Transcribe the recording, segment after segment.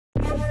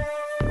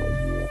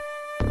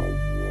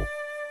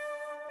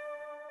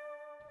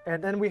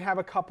And then we have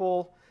a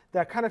couple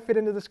that kind of fit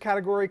into this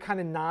category, kind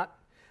of not.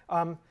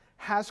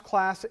 Has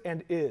class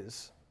and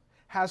is.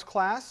 Has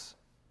class,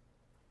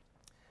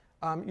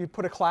 you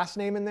put a class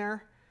name in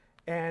there,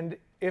 and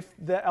if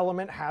the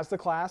element has the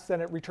class, then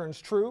it returns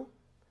true.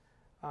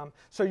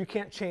 So you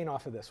can't chain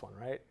off of this one,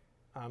 right?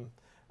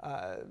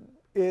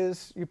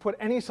 Is, you put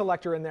any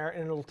selector in there,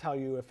 and it'll tell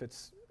you if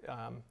it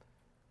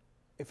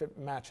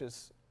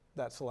matches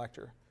that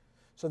selector.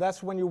 So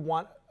that's when you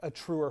want a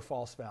true or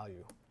false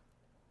value.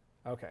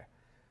 OK.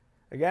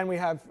 Again, we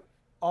have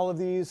all of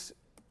these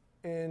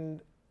in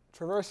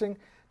traversing.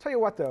 Tell you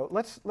what, though,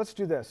 let's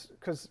do this,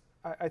 because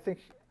I think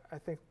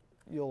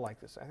you'll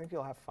like this. I think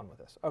you'll have fun with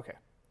this. OK.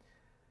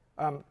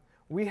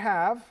 We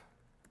have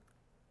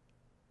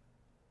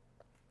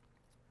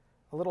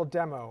a little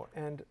demo,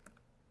 and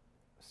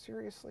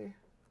seriously?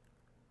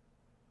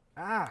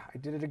 Ah, I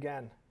did it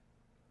again.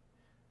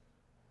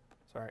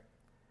 Sorry.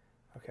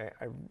 OK,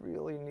 I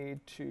really need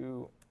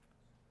to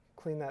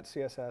clean that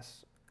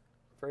CSS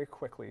very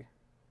quickly.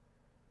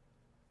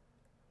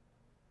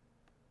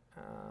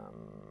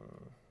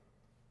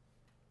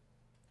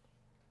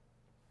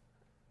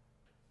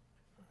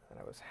 That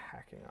I was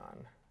hacking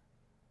on.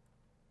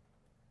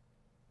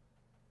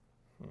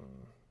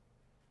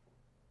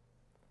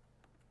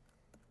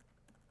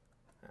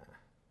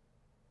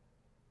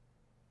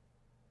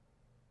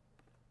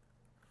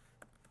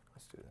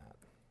 Let's do that.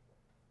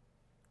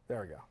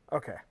 There we go.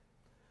 OK.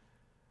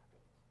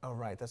 Oh,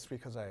 right. That's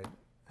because I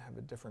have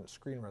a different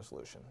screen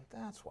resolution.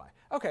 That's why.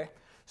 OK.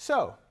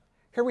 So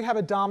here we have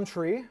a DOM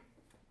tree,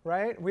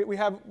 right? We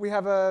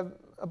have a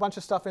bunch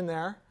of stuff in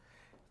there.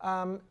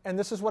 And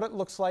this is what it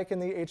looks like in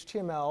the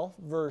HTML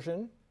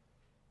version.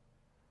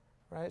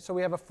 Right? So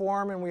we have a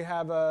form, and we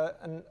have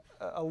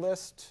a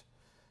list,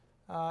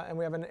 and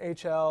we have an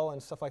HL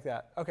and stuff like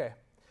that. OK.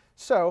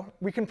 So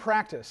we can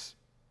practice,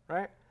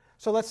 right?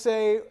 So let's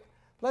say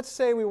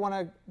we want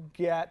to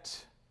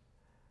get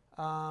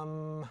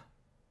I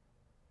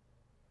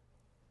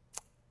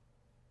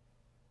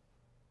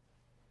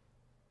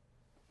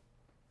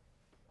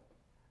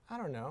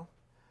don't know.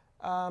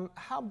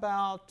 How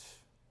about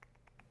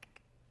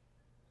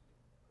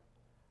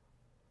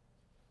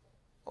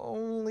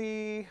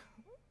only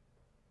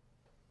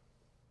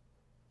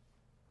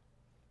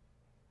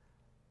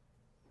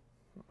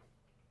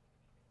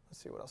let's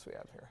see what else we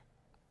have here.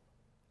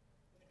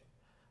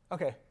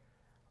 OK.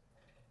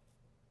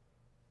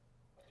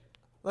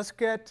 Let's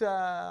get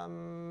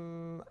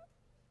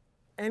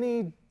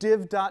any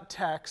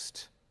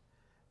div.text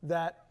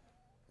that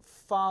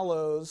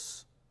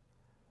follows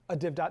a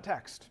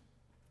div.text.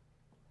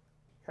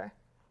 OK?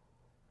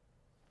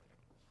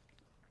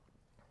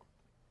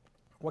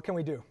 What can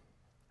we do?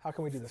 How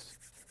can we do this?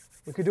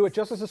 We could do it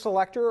just as a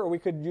selector, or we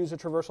could use a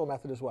traversal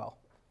method as well.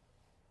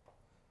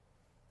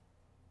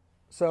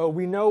 So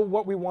we know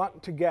what we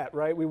want to get,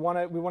 right? We want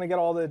to get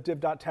all the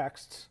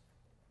div.texts,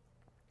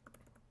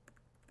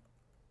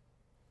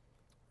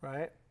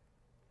 right?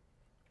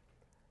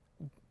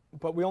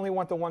 But we only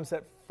want the ones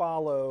that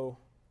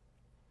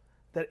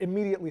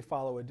immediately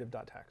follow a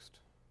div.text.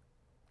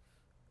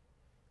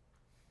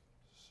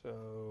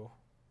 So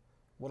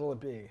what'll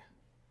it be?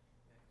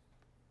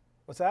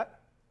 What's that?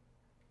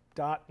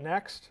 Dot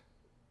next.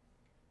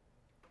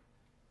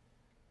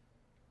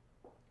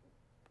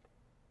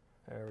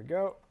 There we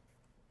go.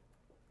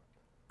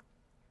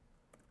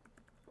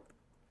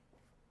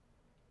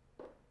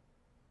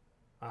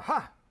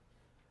 Aha!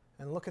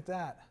 And look at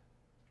that.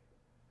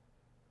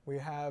 We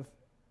have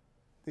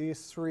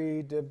these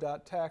three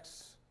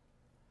div.texts.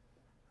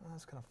 Oh,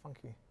 that's kind of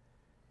funky.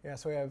 Yeah,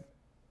 so we have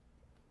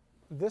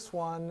this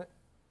one.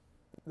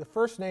 The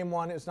first name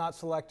one is not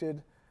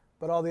selected,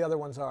 but all the other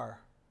ones are.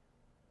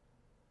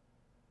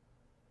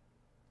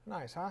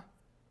 Nice, huh?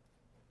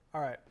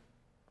 All right.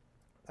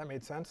 That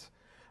made sense.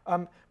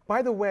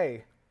 By the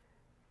way,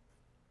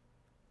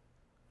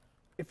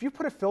 if you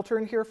put a filter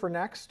in here for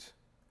next,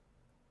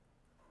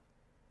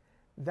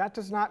 that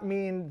does not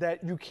mean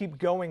that you keep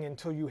going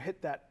until you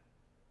hit that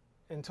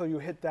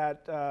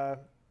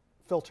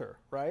filter,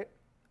 right?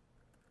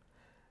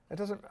 It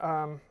doesn't.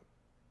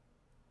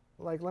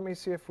 Like, let me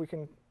see if we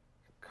can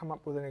come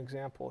up with an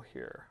example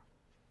here.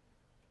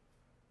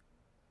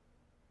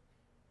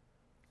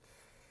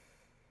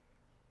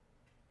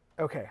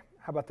 OK,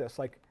 how about this?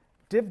 Like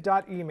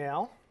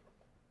div.email,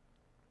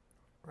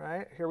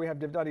 right? Here we have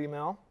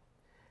div.email.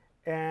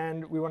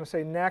 And we want to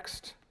say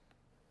next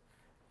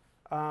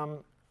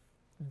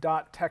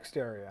dot text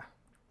area.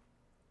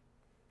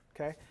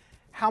 OK?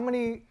 How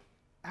many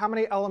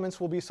elements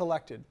will be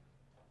selected?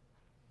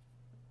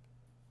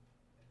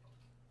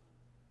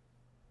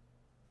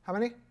 How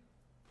many?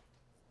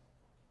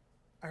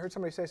 I heard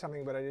somebody say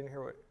something, but I didn't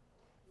hear what.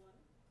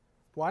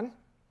 One?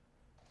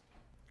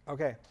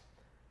 OK.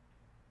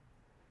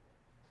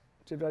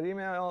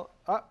 Div.email.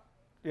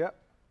 Yep.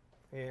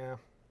 Yeah.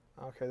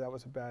 OK, that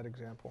was a bad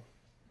example.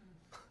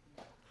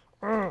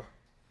 All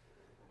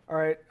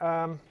right.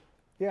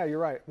 Yeah, you're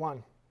right.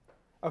 One.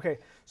 OK,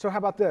 so how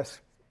about this?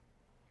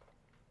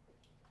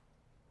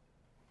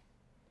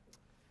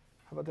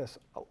 how about this?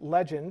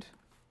 Legend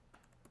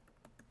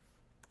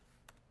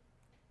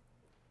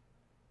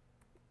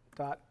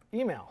dot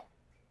email.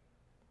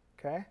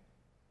 Okay?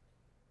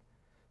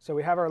 So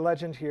we have our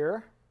legend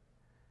here,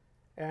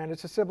 and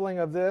it's a sibling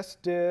of this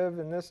div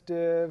and this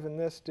div and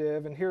this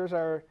div, and here's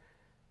our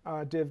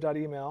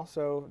div.email,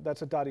 so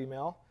that's a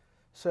 .email.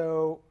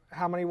 So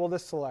how many will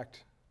this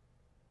select?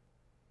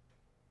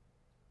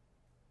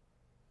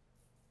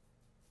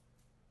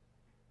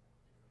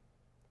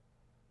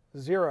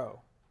 0.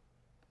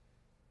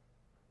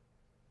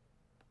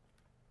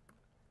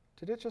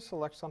 Did it just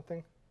select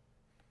something?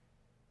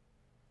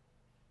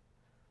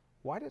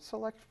 Why did it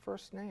select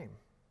first name?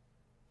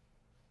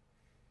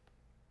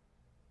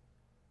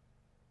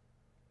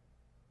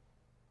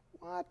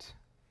 What?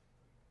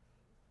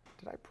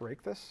 Did I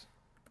break this?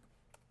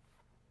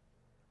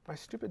 My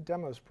stupid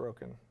demo's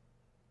broken.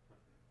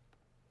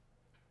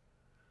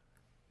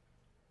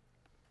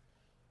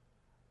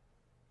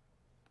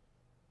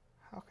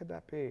 How could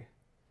that be?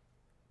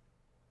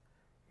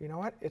 You know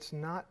what? It's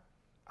not.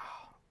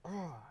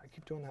 Oh, I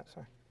keep doing that.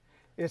 Sorry.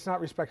 It's not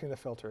respecting the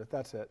filter.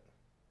 That's it.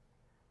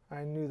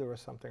 I knew there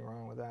was something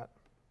wrong with that.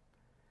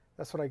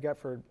 That's what I get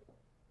for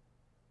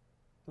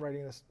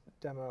writing this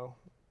demo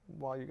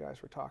while you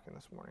guys were talking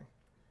this morning.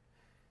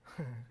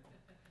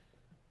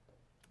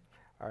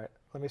 All right,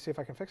 let me see if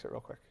I can fix it real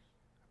quick.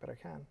 I bet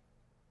I can.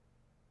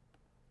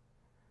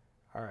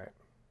 All right.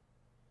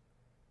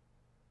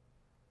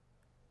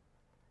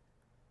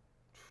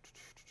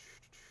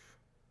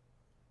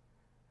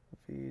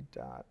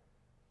 v.arc.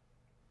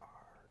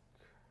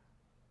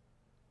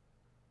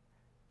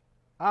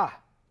 Ah,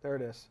 there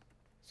it is.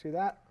 See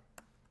that?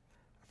 I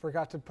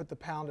forgot to put the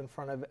pound in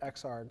front of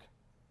xarg.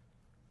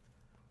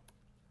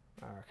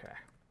 Okay,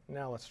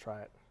 now let's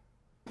try it.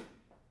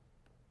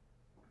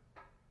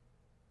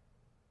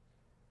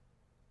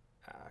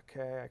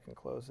 Okay, I can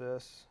close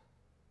this.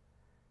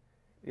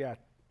 Yeah.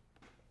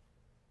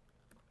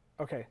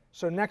 Okay,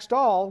 so next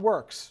all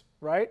works,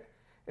 right?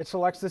 It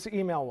selects this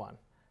email one.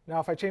 Now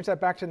if I change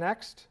that back to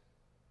next,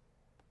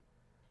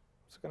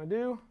 what's it going to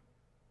do?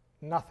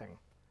 Nothing.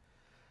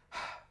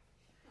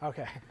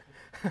 Okay.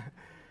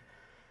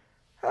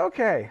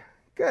 Okay,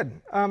 good.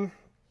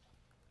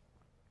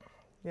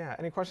 Yeah,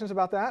 any questions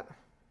about that?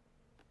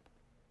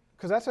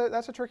 Because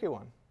that's a tricky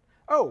one.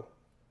 Oh,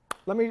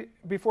 let me,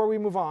 before we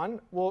move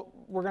on, we're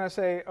going to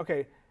say,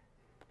 okay,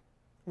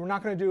 we're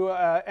not going to do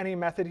any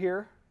method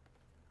here,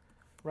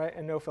 right,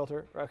 and no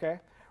filter, okay?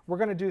 We're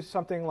going to do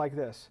something like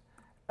this.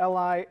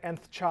 Li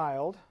nth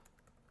child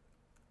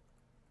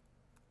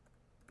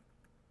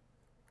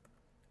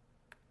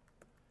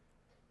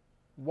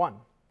one.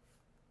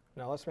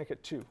 Now let's make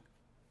it 2.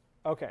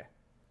 Okay.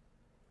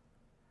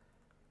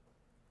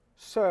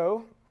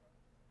 So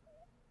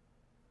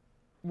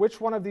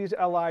which one of these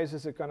LIs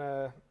is it going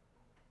to,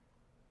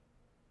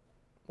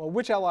 well,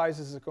 which LIs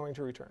is it going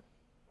to return?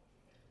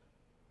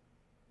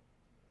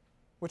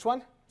 Which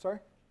one? Sorry?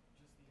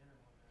 Just the inner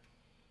one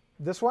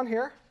there. This one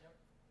here?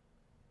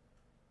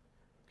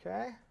 Yep.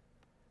 Okay. It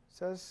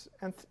says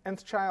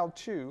nth child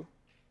 2.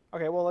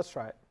 Okay, well, let's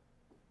try it.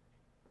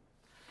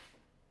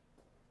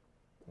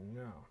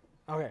 No.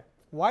 Okay.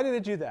 Why did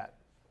it do that?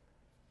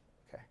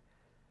 Okay.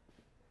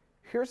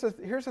 Here's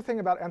the thing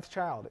about nth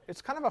child.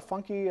 It's kind of a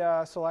funky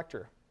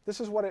selector. This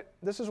is what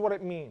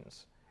it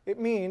means. It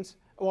means,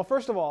 well,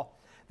 first of all,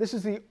 this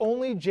is the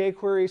only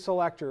jQuery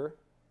selector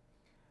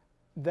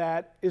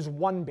that is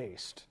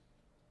one-based.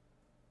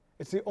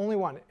 It's the only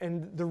one.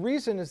 And the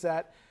reason is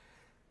that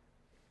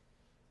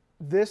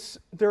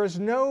there is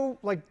no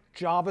like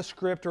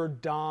JavaScript or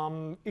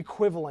DOM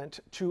equivalent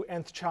to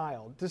nth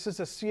child. This is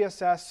a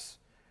CSS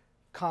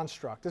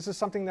construct. This is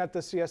something that the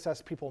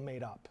CSS people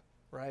made up,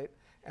 right?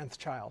 Nth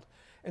child.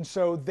 And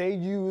so they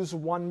use a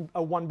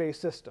one-based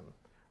system,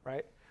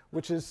 right?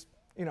 Which is,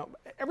 you know,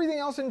 everything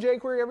else in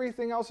jQuery,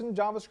 everything else in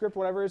JavaScript,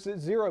 whatever, is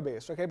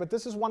zero-based, okay? But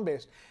this is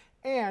one-based.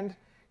 And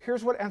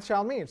here's what nth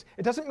child means.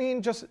 It doesn't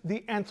mean just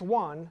the nth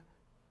one,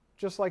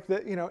 just like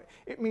the, you know,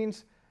 it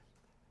means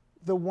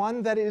the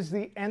one that is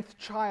the nth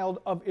child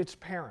of its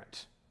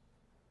parent.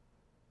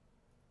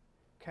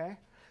 Okay?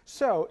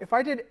 So if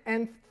I did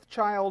nth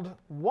child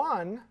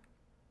 1,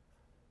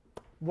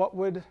 what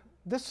would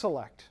this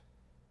select?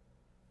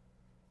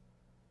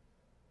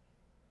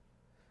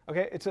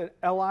 Okay, it's a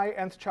li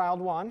nth child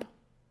 1.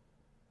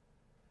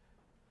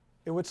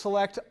 It would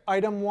select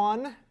item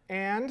 1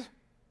 and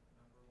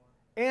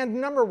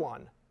number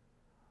 1.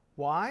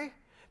 Why?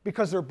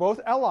 Because they're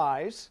both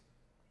LIs,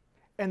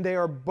 and they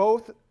are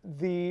both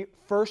the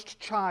first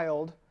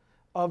child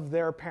of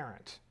their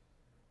parent.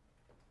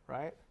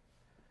 Right?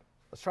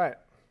 Let's try it.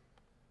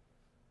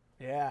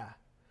 Yeah.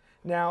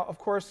 Now, of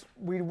course,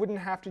 we wouldn't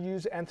have to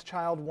use nth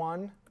child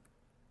 1.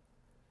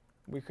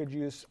 We could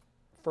use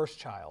first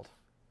child,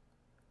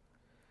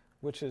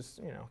 which is,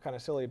 you know, kind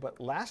of silly, but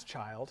last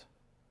child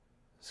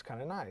is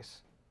kind of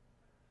nice,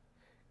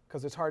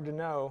 because it's hard to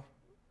know.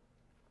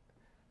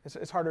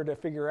 It's harder to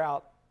figure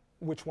out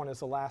which one is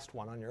the last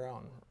one on your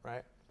own,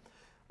 right?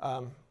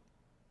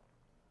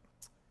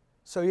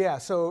 So yeah,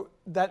 so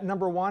that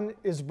number 1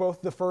 is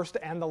both the first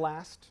and the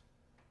last.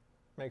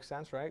 Makes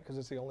sense, right? Because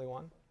it's the only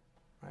one,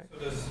 right? So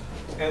does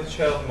nth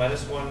child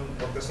minus 1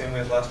 work the same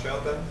way as last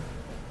child then?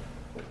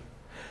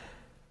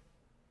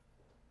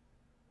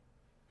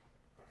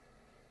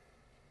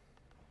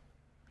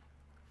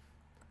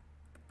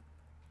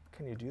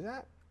 Can you do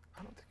that?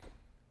 I don't think.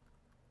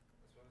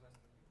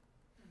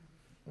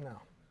 No.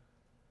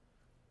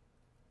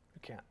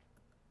 You can't.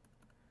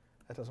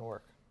 That doesn't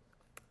work.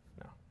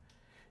 No.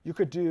 You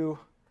could do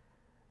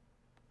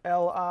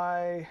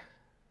Li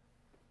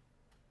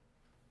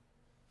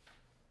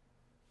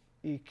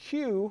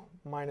EQ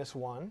minus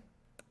 1,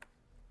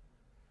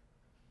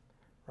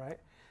 right?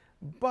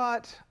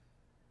 But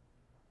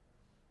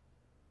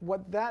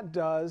what that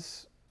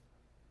does,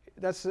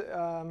 what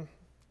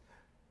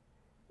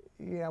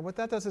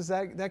that does is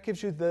that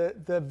gives you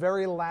the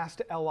very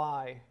last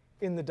Li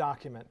in the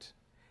document.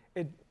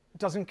 It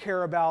doesn't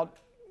care about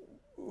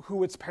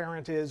who its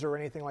parent is or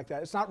anything like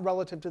that. It's not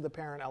relative to the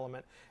parent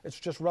element. It's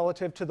just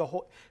relative to the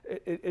whole.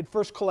 It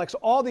first collects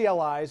all the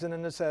LIs, and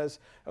then it says,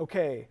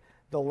 OK,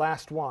 the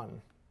last one.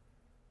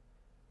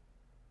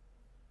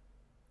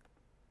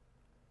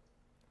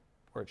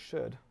 Or it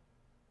should.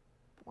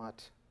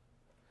 What?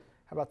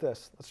 How about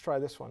this? Let's try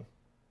this one.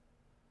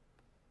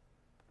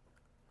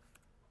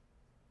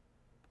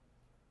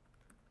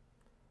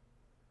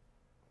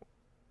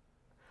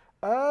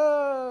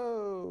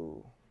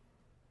 Oh,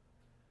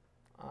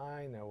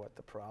 I know what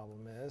the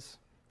problem is.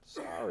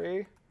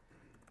 Sorry.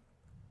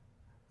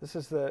 This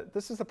is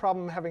the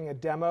problem having a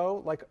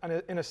demo like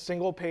in a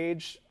single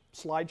page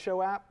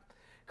slideshow app,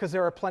 because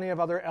there are plenty of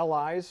other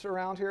LIs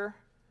around here.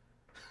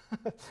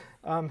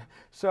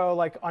 So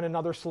like on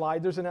another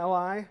slide there's an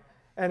LI,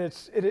 and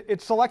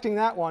it's selecting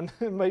that one,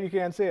 but you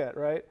can't see it,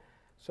 right?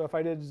 So if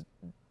I did,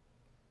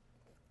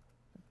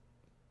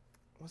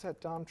 was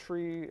that DOM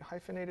tree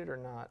hyphenated or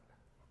not?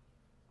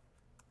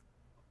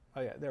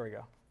 Oh yeah, there we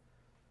go.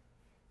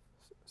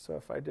 So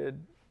if I did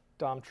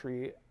DOM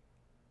tree,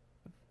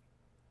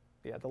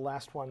 yeah, the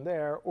last one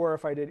there, or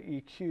if I did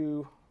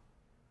EQ,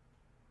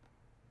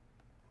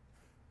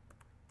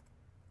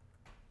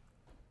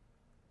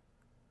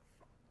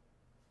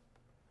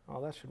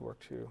 oh, that should work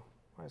too.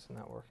 Why isn't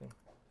that working?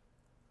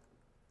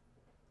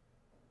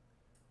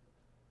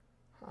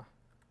 Huh.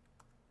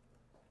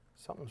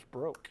 Something's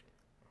broke.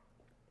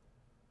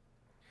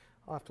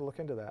 I'll have to look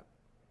into that.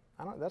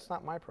 That's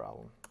not my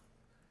problem.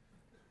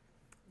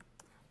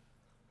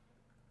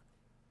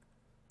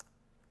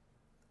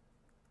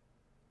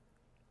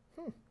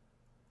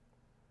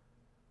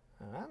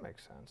 That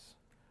makes sense.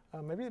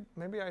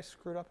 Maybe I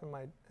screwed up in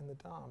the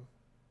DOM.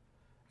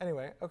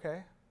 Anyway,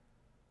 okay.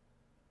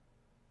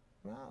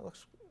 No, it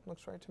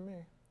looks right to me.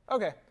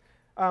 Okay.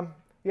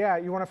 Yeah,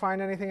 you want to find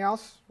anything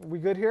else? We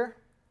good here?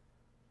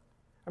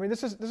 I mean,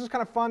 this is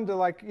kind of fun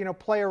to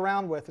play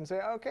around with and say,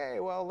 okay,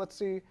 well, let's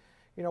see,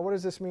 what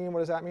does this mean?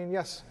 What does that mean?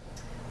 Yes.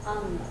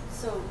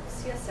 So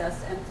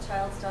CSS nth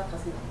child stuff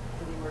doesn't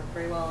really work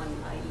very well in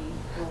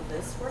IE. Will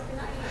this work in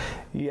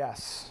IE?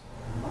 Yes.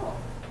 Oh.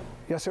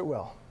 Yes, it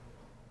will.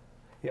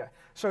 Yeah.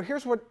 So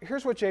here's what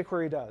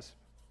jQuery does.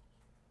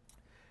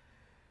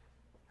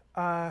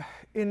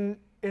 In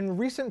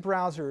recent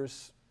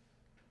browsers,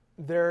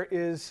 there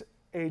is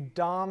a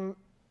DOM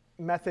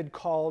method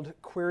called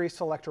query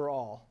selector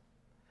all.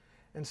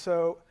 And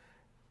so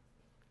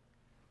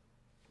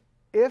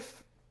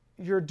if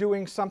you're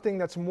doing something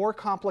that's more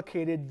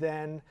complicated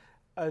than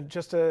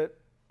just a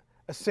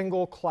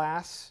single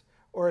class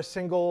or a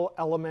single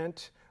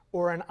element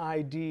or an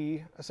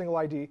ID, a single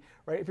ID,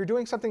 right? If you're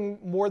doing something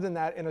more than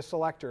that in a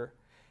selector,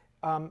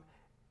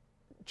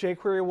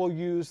 jQuery will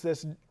use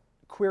this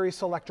query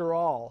selector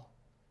all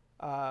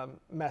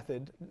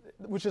method,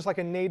 which is like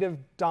a native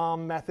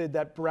DOM method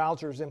that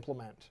browsers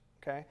implement,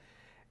 okay?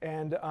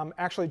 And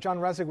actually, John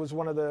Resig was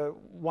one of the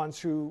ones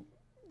who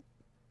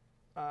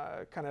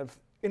kind of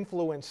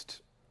influenced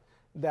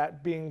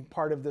that being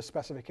part of the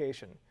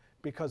specification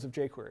because of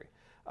jQuery.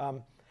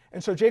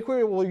 And so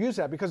jQuery will use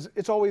that because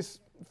it's always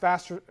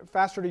faster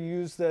to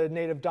use the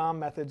native DOM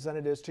methods than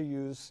it is to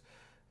use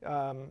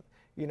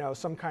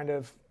some kind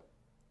of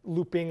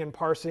looping and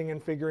parsing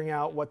and figuring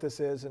out what this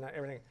is and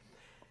everything.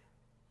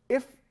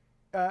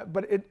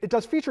 But it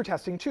does feature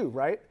testing too,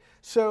 right?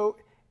 So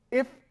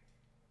if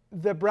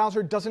the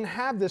browser doesn't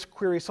have this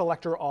query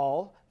selector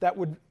all that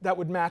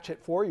would match it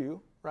for you,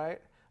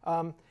 right?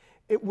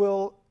 It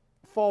will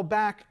fall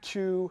back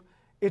to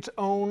its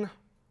own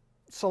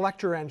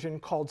selector engine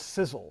called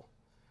Sizzle.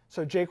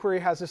 So jQuery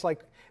has this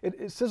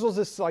Sizzle's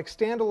this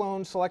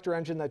standalone selector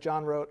engine that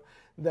John wrote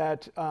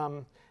that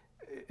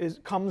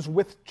comes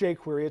with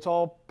jQuery. It's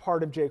all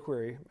part of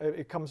jQuery.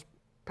 It comes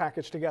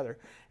packaged together,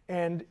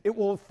 and it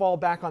will fall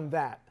back on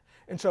that.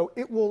 And so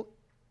it will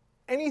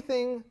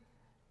anything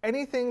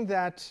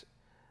that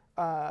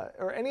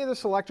or any of the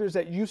selectors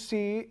that you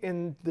see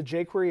in the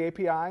jQuery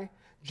API,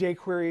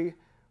 jQuery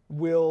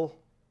will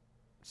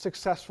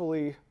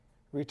successfully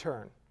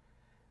return,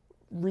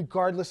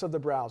 regardless of the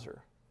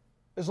browser,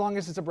 as long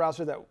as it's a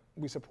browser that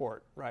we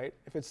support, right?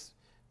 If it's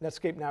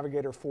Netscape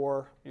Navigator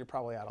 4, you're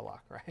probably out of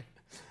luck, right?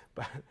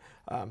 But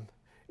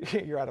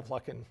you're out of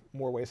luck in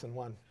more ways than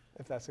one,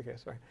 if that's the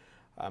case,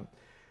 right?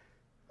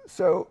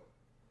 So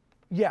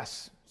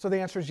yes, so the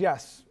answer is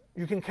yes,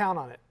 you can count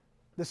on it.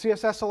 The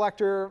CSS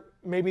selector,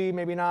 maybe,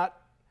 maybe not.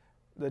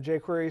 The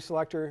jQuery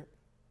selector,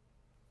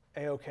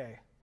 A-OK.